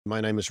My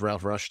name is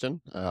Ralph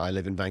Rushton. I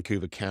live in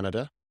Vancouver,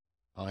 Canada.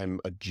 I'm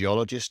a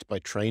geologist by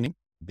training.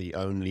 The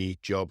only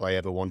job I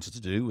ever wanted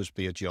to do was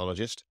be a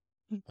geologist.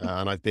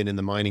 And I've been in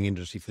the mining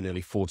industry for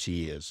nearly 40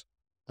 years.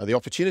 The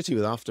opportunity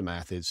with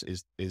Aftermath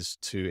is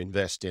to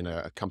invest in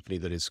a company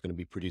that is going to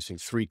be producing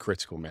three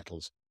critical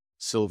metals: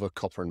 silver,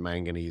 copper, and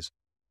manganese.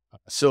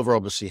 Silver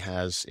obviously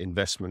has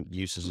investment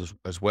uses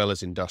as well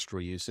as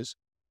industrial uses,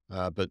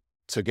 but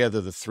together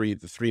the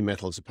three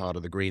metals are part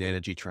of the green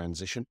energy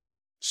transition.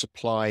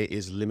 Supply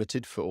is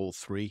limited for all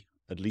three.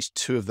 At least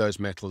two of those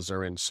metals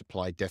are in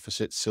supply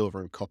deficit, silver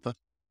and copper.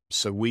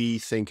 So we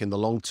think in the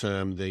long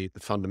term, the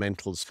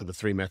fundamentals for the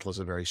three metals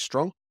are very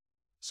strong.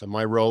 So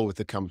my role with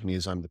the company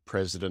is I'm the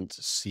president,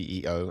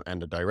 CEO,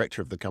 and a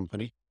director of the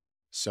company.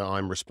 So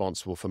I'm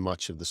responsible for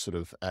much of the sort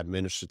of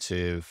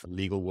administrative,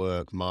 legal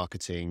work,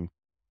 marketing,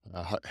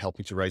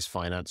 helping to raise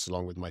finance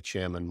along with my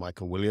chairman,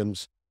 Michael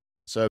Williams.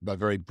 So a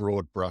very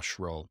broad brush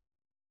role.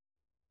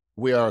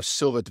 We are a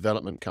silver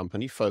development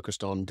company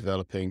focused on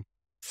developing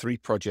three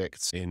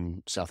projects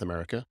in South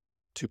America,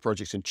 two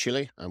projects in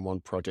Chile, and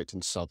one project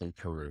in southern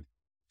Peru.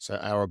 So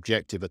our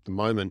objective at the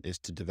moment is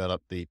to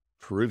develop the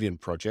Peruvian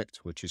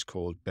project, which is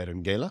called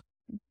Berenguela.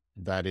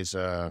 That is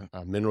a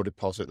mineral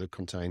deposit that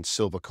contains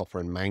silver, copper,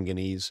 and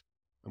manganese.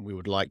 And we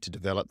would like to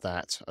develop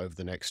that over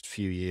the next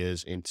few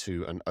years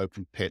into an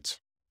open pit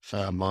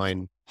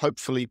mine,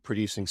 hopefully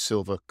producing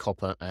silver,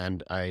 copper,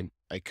 and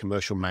a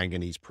commercial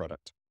manganese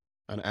product.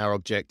 And our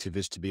objective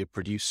is to be a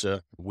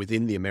producer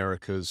within the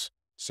Americas,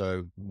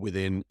 so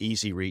within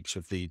easy reach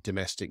of the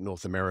domestic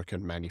North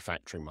American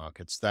manufacturing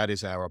markets. That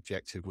is our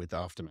objective with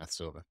Aftermath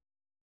Silver.